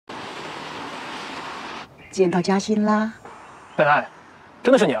见到嘉欣啦。本来，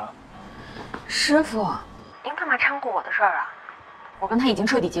真的是你啊！师傅，您干嘛掺和我的事儿啊？我跟他已经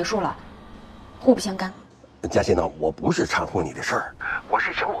彻底结束了，互不相干。嘉欣呢，我不是掺和你的事儿，我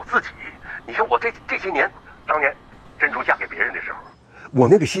是想我自己。你看我这些年，当年珍珠嫁给别人的时候，我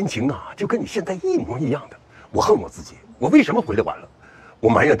那个心情啊，就跟你现在一模一样的。我恨我自己，我为什么回来晚了？我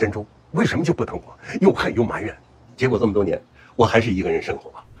埋怨珍珠为什么就不等我，又恨又埋怨。结果这么多年，我还是一个人生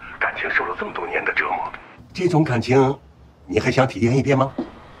活，感情受了这么多年的折磨，这种感情，你还想体验一遍吗？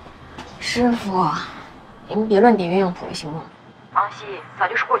师傅，您别乱点鸳鸯谱了，行吗？王熙早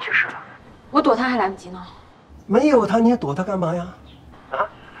就是过去式了，我躲他还来不及呢。没有他，你躲他干嘛呀？啊，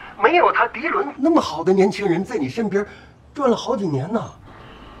没有他，迪伦那么好的年轻人在你身边转了好几年呢，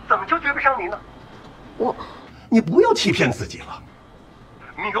怎么就追不上你呢？你不要欺骗自己了，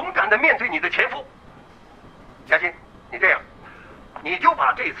你勇敢的面对你的前夫。嘉欣，你这样，你就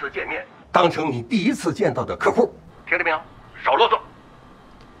把这次见面当成你第一次见到的客户，听着没有？少啰嗦。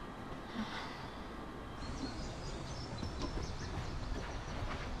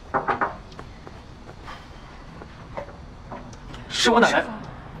是我奶奶。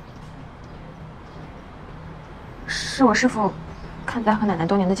是我师傅看在和奶奶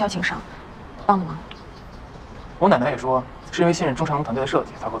多年的交情上帮的忙。我奶奶也说，是因为信任中长龙团队的设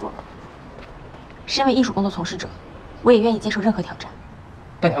计才合作的。身为艺术工作从事者，我也愿意接受任何挑战。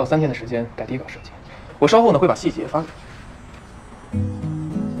但你还有3天的时间改第一稿设计，我稍后呢会把细节发给你。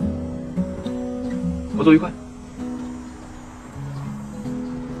合作愉快。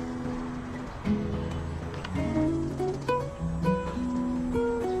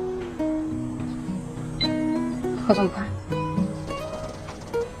合作愉快。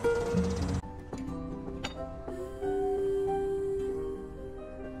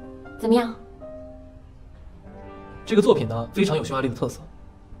怎么样？这个作品呢，非常有匈牙利的特色，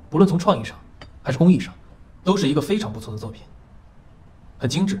不论从创意上还是工艺上，都是一个非常不错的作品。很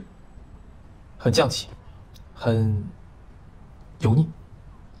精致，很匠气，很油腻。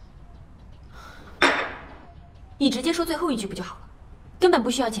你直接说最后一句不就好了？根本不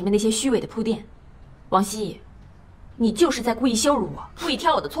需要前面那些虚伪的铺垫。王希，你就是在故意羞辱我，故意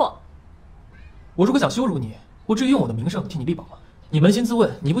挑我的错。我如果想羞辱你，我至于用我的名声替你力保吗？你扪心自问，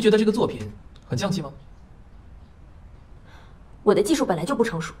你不觉得这个作品很匠气吗？我的技术本来就不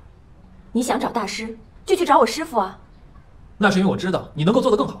成熟，你想找大师就去找我师傅啊。那是因为我知道你能够做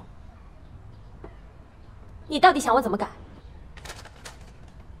得更好。你到底想我怎么改？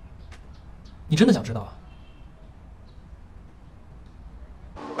你真的想知道啊？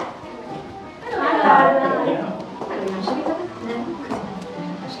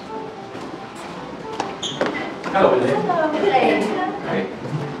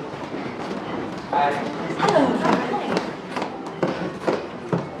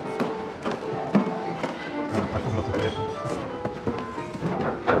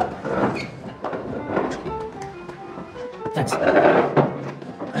站起来。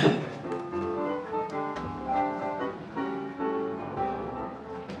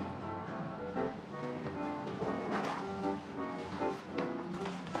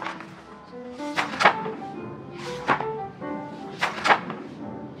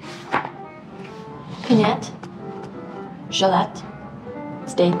Pinette, Gillette,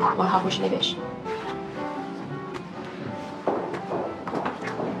 steak or havuçlı.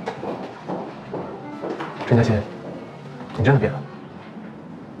 陈嘉欣，你真的变了。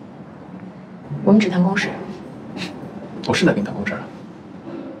我们只谈公事。我是在跟你谈公事啊。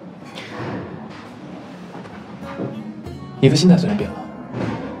你的心态虽然变了，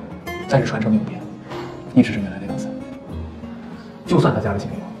但是传承没有变，一直是原来的样子。就算他加了新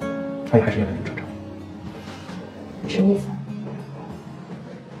内容，他也还是原来的传承。什么意思？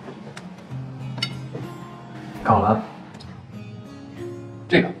看好了啊，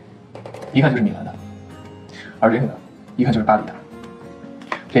这个一看就是米兰的，而这个呢，一看就是巴黎的，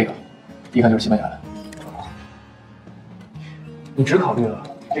这个一看就是西班牙的。你只考虑了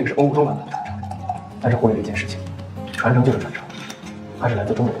这个是欧洲版本的传承，但是忽略了一件事情：传承就是传承，它是来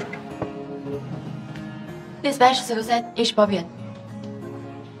自中国的传承。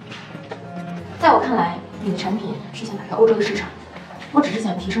在我看来，你的产品是想打开欧洲的市场，我只是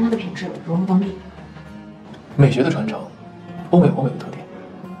想提升它的品质，融入当地。美学的传承，欧美有欧美的特点，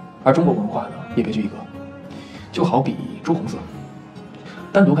而中国文化呢也别具一格。就好比朱红色，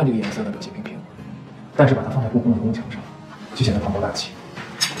单独看这个颜色呢表现平平，但是把它放在故宫的东墙上，就显得磅礴大气。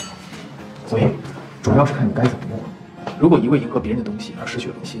所以，主要是看你该怎么用。如果一味迎合别人的东西而失去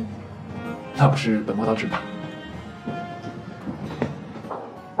了本心，那不是本末倒置吗？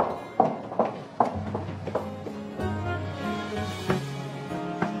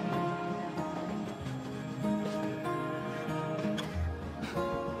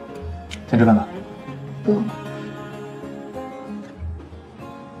先吃饭吧。不用。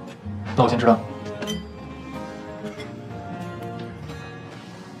那我先吃了。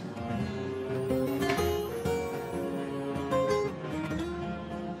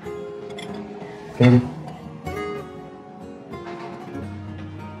给你。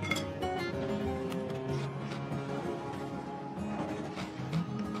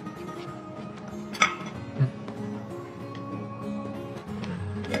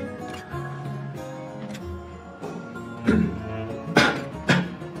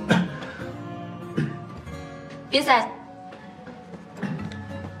Besides,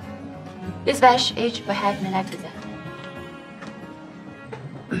 this batch each will have an left there.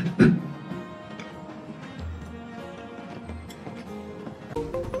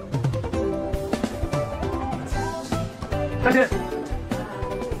 佳倩，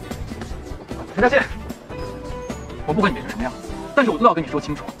陈佳倩，我不管你变成什么样子，但是我都要跟你说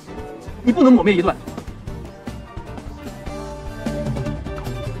清楚，你不能抹灭一段。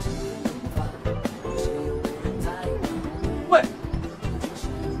喂，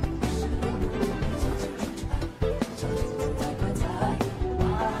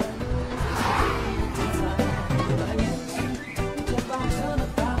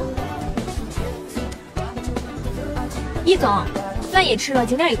易总，饭也吃了，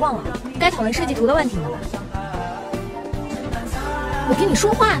景点也逛了，该讨论设计图的问题了吧？我跟你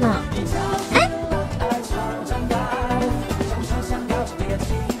说话呢。哎，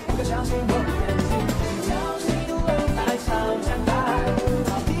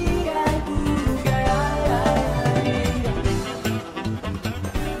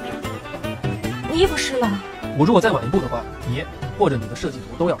你衣服湿了。我如果再晚一步的话，你或者你的设计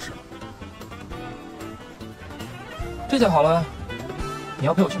图都要湿了。这下好了，你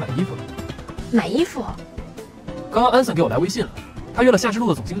要陪我去买衣服了。买衣服？刚刚安森给我来微信了，他约了夏之路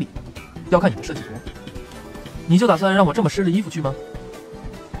的总经理，要看你的设计图。你就打算让我这么湿的衣服去吗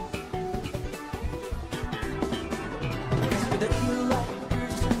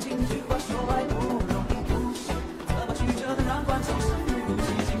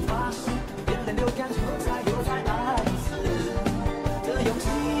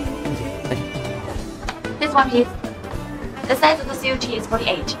？This one, please. The size of the suit is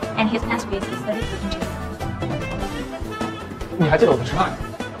 48, and his pants width is 32 inches. 你还记得我的尺码呀？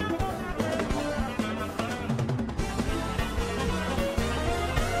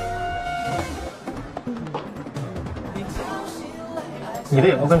你的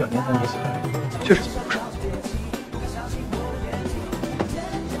眼光跟2年前比起来，确实进步不少。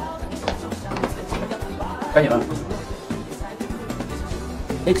该你了。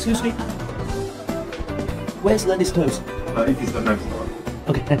Excuse me. Where's the list toes? It is the next one.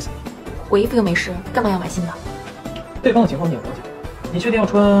 Okay, thanks. 我衣服又没湿，干嘛要买新的？对方的情况你也了解，你确定要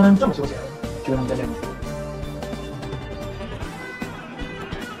穿这么休闲，去跟他们见面吗？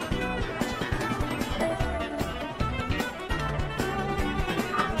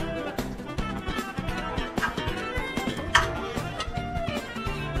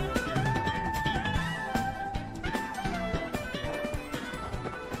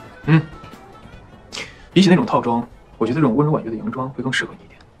比起那种套装，我觉得这种温柔婉约的洋装会更适合你一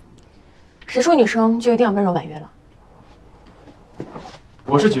点。谁说女生就一定要温柔婉约了？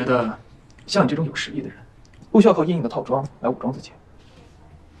我是觉得，像你这种有实力的人，不需要靠硬硬的套装来武装自己。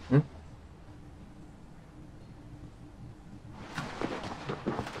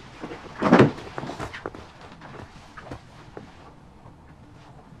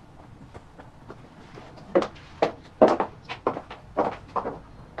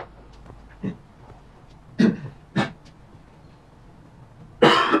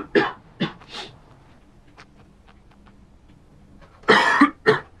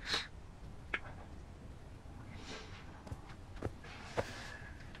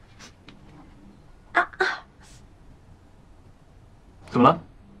怎么了？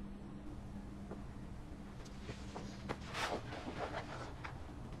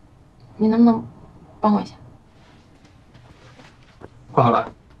你能不能帮我一下？画好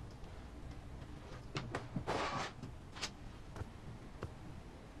了。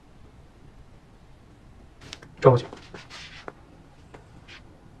转过去。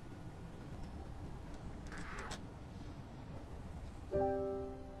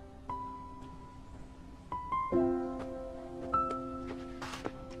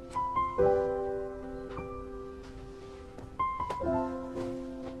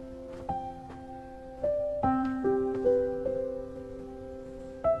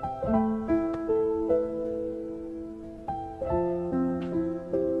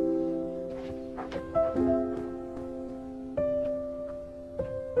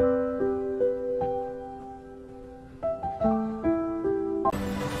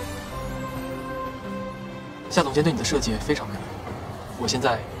夏总监对你的设计非常满意，我现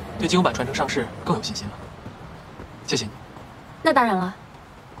在对金庸版传承上市更有信心了。谢谢你。那当然了，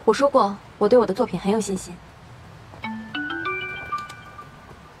我说过我对我的作品很有信心。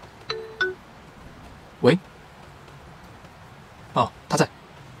喂。哦，他在，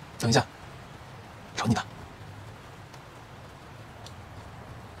等一下，找你的。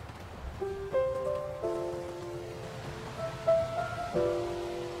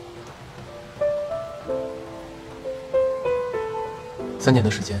3年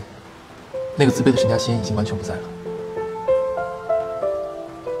的时间，那个自卑的陈嘉欣已经完全不在了。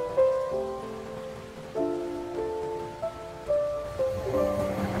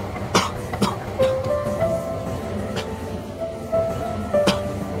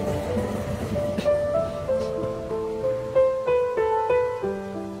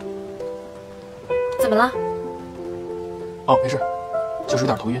怎么了？哦，没事，就是有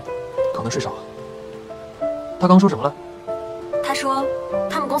点头晕，可能睡少了。他刚说什么了？他说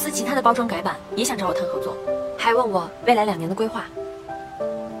他们公司其他的包装改版也想找我谈合作，还问我未来2年的规划。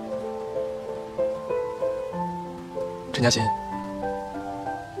陈嘉欣，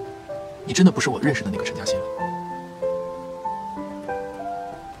你真的不是我认识的那个陈嘉欣了。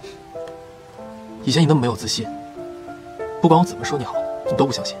以前你那么没有自信，不管我怎么说你好，你都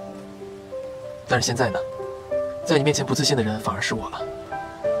不相信。但是现在呢，在你面前不自信的人反而是我了。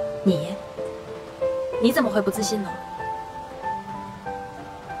你怎么会不自信呢？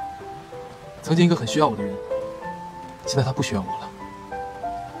曾经一个很需要我的人，现在他不需要我了，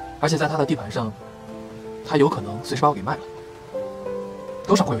而且在他的地盘上，他有可能随时把我给卖了，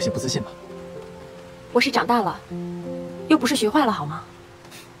多少会有些不自信吧。我是长大了，又不是学坏了，好吗？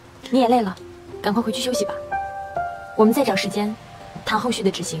你也累了，赶快回去休息吧。我们再找时间谈后续的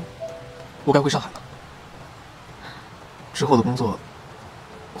执行。我该回上海了，之后的工作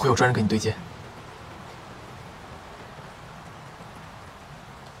会有专人给你对接。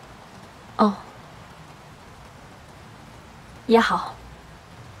哦，也好，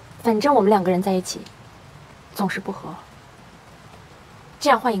反正我们2个人在一起总是不合，这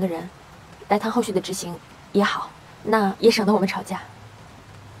样换一个人来谈后续的执行也好，那也省得我们吵架。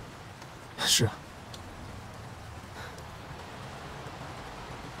是啊。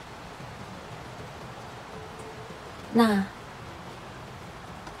那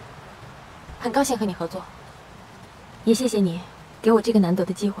很高兴和你合作，也谢谢你给我这个难得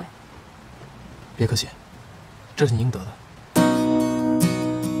的机会。别客气，这是你应得的。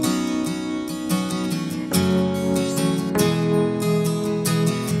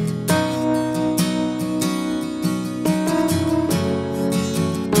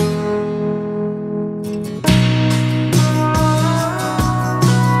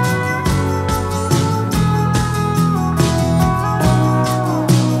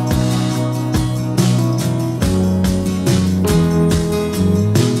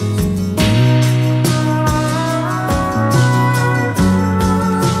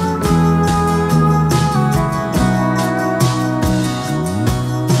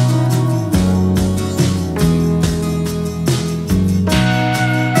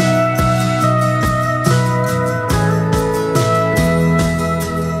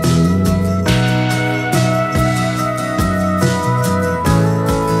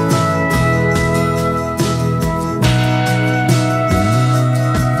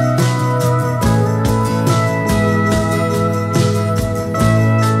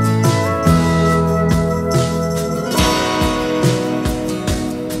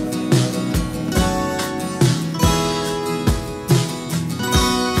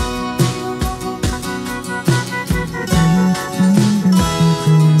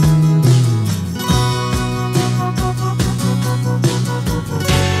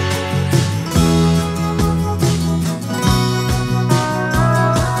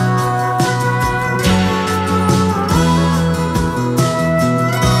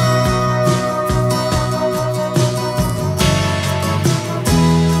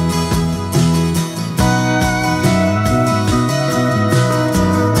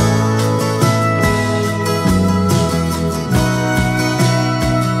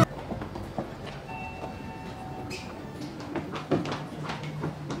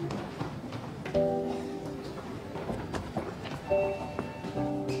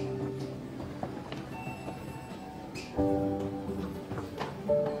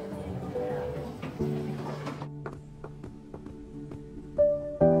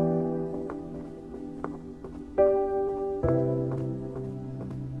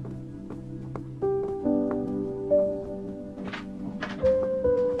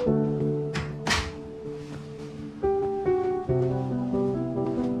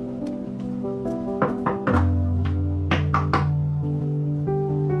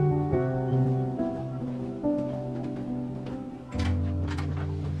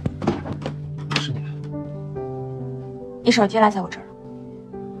你手机落在我这儿。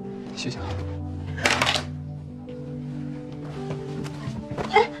谢谢啊。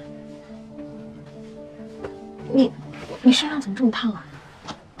哎，你身上怎么这么烫啊？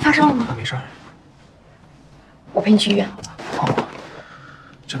发烧了吗？没事儿。我陪你去医院，好吧？哦，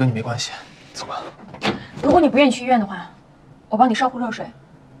这跟你没关系，走吧。如果你不愿意去医院的话，我帮你烧壶热水，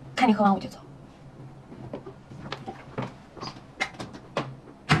看你喝完我就走。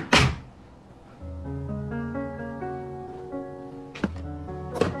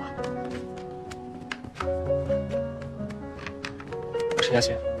陈嘉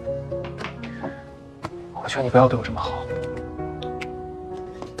欣，我劝你不要对我这么好。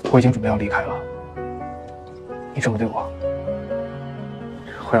我已经准备要离开了，你这么对我，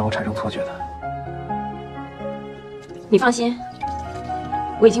会让我产生错觉的。你放心，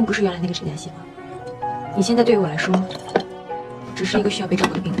我已经不是原来那个陈嘉欣了。你现在对于我来说，只是一个需要被照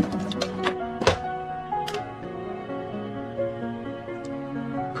顾的病人。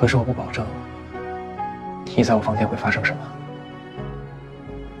可是我不保证，你在我房间会发生什么。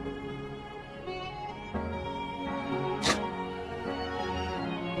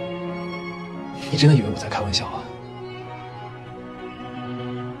你真的以为我在开玩笑啊？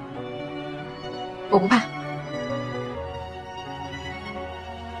我不怕。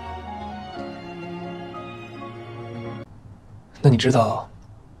那你知道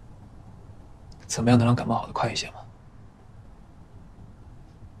怎么样能让感冒好得快一些吗？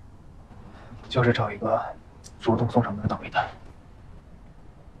就是找一个主动送上门的倒霉蛋，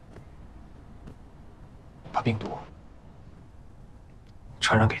把病毒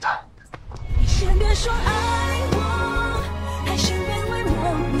传染给他。先别说爱我，还是别为我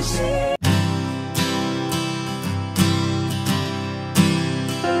呼吸。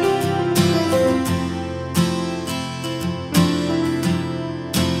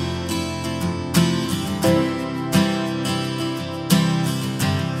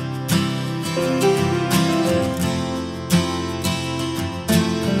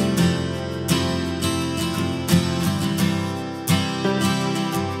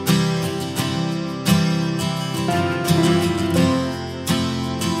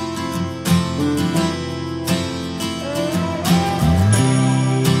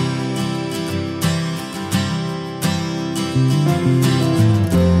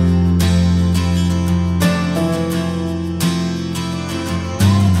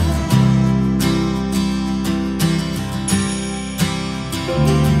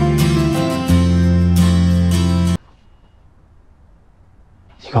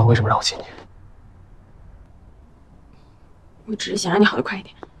你刚刚为什么让我亲你？我只是想让你好得快一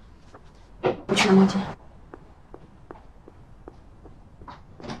点。我去拿毛巾。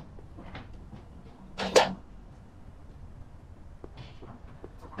笨蛋！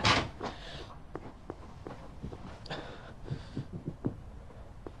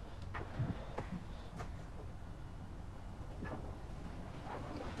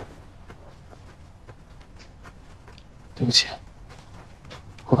对不起，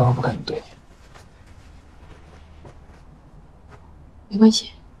我刚刚不该这么对你。没关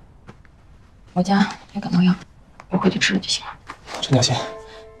系，我家有感冒药，我回去吃了就行了。陈嘉欣，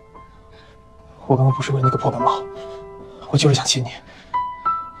我刚刚不是为了那个破感冒，我就是想亲你。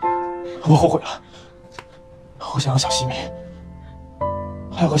我后悔了，我想让小西米，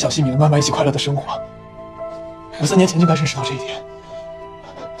还要和小西米的妈妈一起快乐的生活。我3年前就该认识到这一点。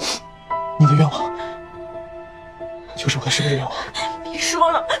你的愿望，就是我的生日愿望。别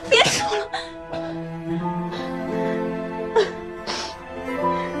说了，别说了。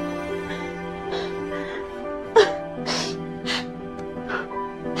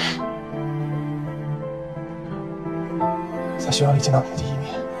在学校里见到你的第一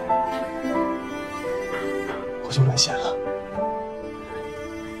面，我就沦陷了。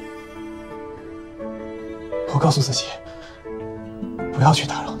我告诉自己，不要去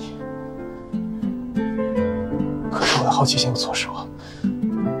打扰你。可是我的好奇心又促使我，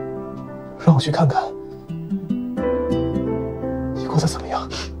让我去看看你过得怎么样。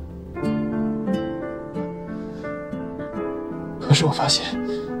可是我发现，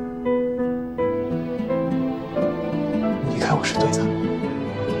你离开我是对的。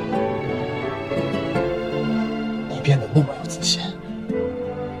你变得那么有自信，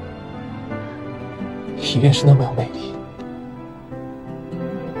你便是那么有魅力，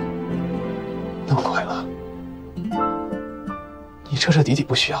那么快乐。你彻彻底底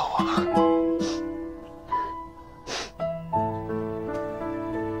不需要我了。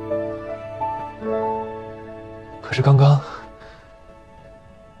可是刚刚，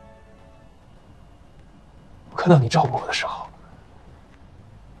我看到你照顾我的时候，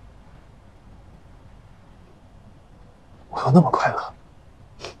那么快乐，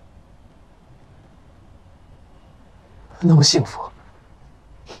那么幸福，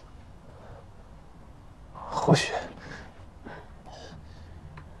或许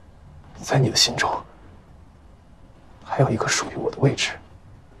在你的心中还有一个属于我的位置。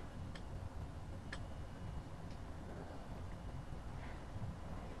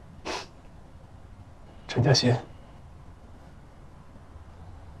陈嘉欣，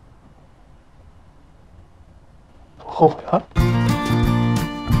我后悔了。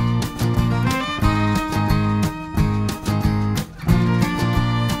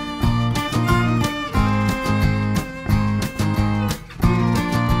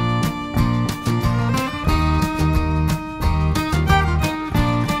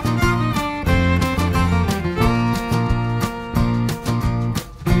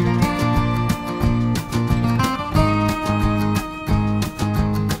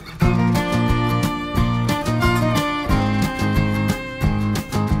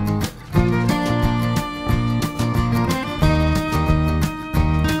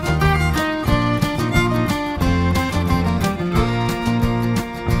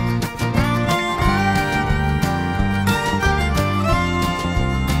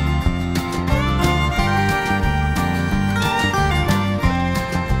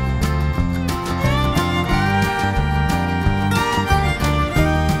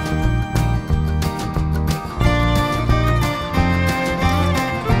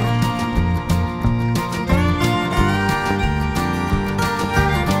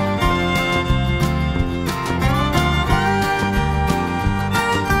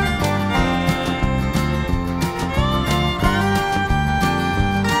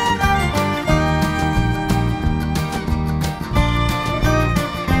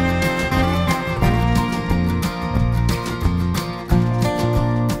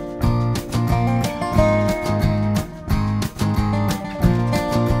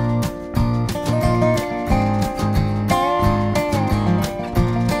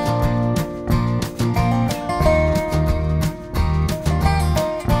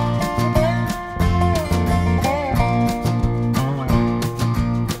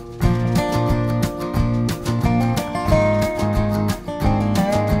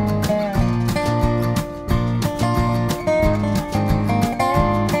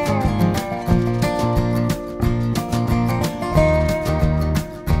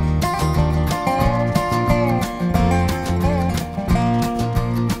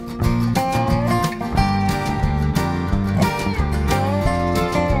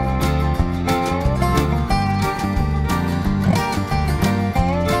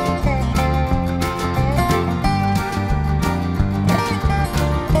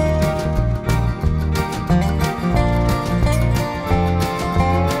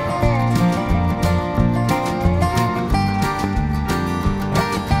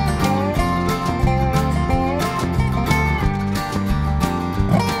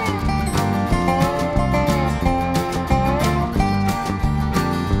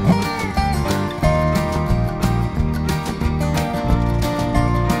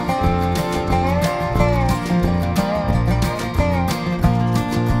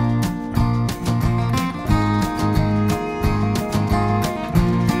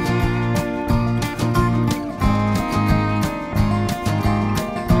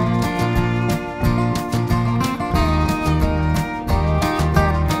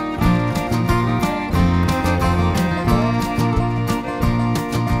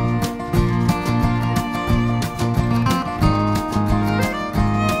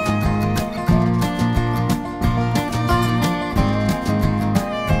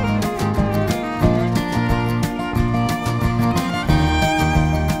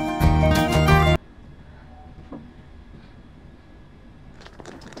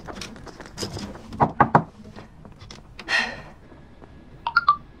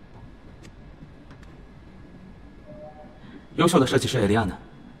优秀的设计师艾莉安呢？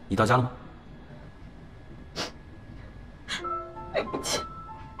你到家了吗？对不起，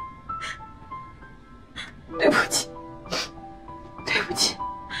对不起，对不起。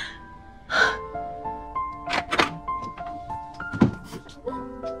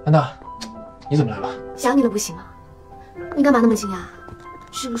安娜，你怎么来了？想你了不行吗？你干嘛那么惊讶？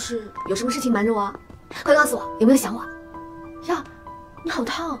是不是有什么事情瞒着我啊？快告诉我，有没有想我？呀，你好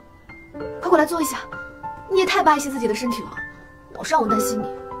烫，快过来坐一下。你也太不爱惜自己的身体了，老是让我担心你。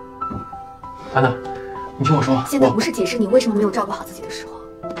安娜，你听我说，现在不是解释你为什么没有照顾好自己的时候。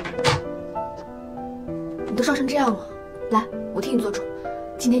你都烧成这样了，来，我替你做主。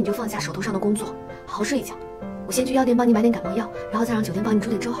今天你就放下手头上的工作，好好睡一觉。我先去药店帮你买点感冒药，然后再让酒店帮你煮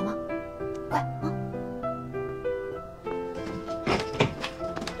点粥，好吗？乖啊。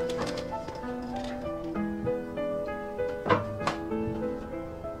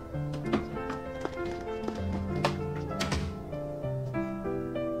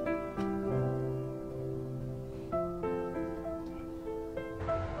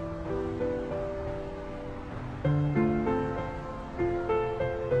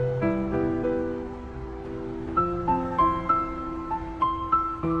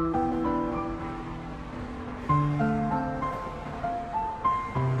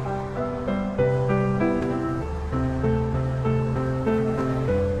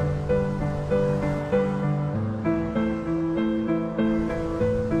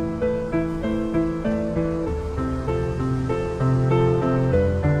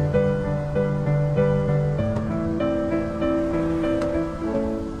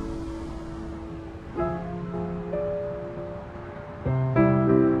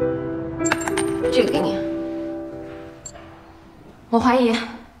这个给你。我怀疑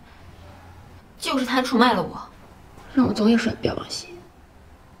就是他出卖了我，让我总也甩不掉王熙。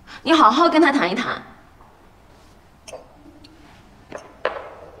你好好跟他谈一谈。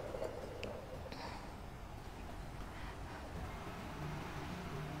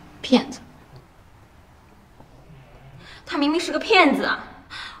骗子，他明明是个骗子啊！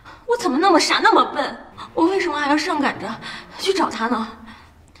我怎么那么傻那么笨？我为什么还要上赶着去找他呢？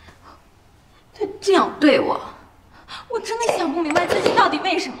他这样对我，我真的想不明白自己到底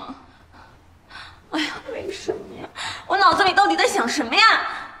为什么。哎呀，为什么呀？我脑子里到底在想什么呀？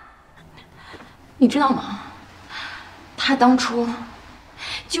你知道吗？他当初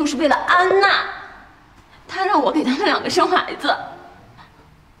就是为了安娜，他让我给他们两个生孩子。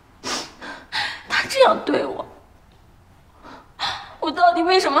他这样对我，我到底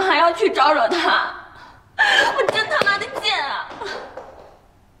为什么还要去招惹他？我真他妈的贱啊！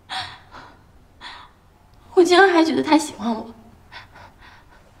我竟然还觉得他喜欢我。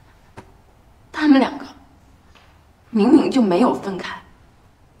他们两个明明就没有分开。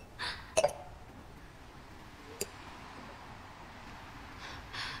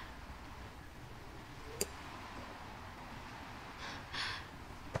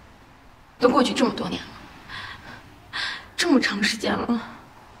都过去这么多年了，这么长时间了，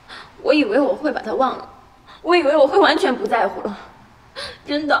我以为我会把他忘了，我以为我会完全不在乎了，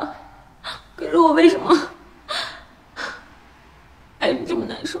真的。可是我为什么还是这么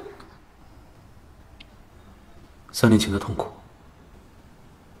难受？3年前的痛苦，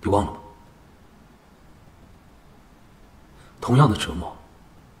你忘了吗？同样的折磨，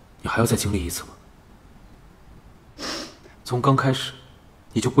你还要再经历一次吗？从刚开始，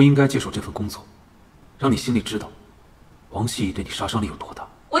你就不应该接手这份工作，让你心里知道，王希怡对你杀伤力有多大。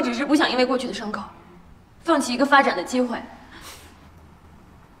我只是不想因为过去的伤口，放弃一个发展的机会。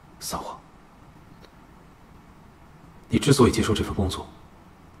撒谎！你之所以接受这份工作，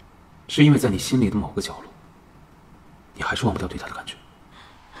是因为在你心里的某个角落，你还是忘不掉对他的感觉。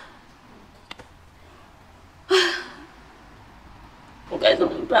我该怎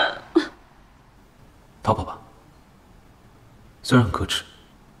么办？逃跑吧，虽然很可耻，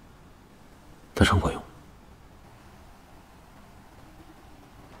但是很管用。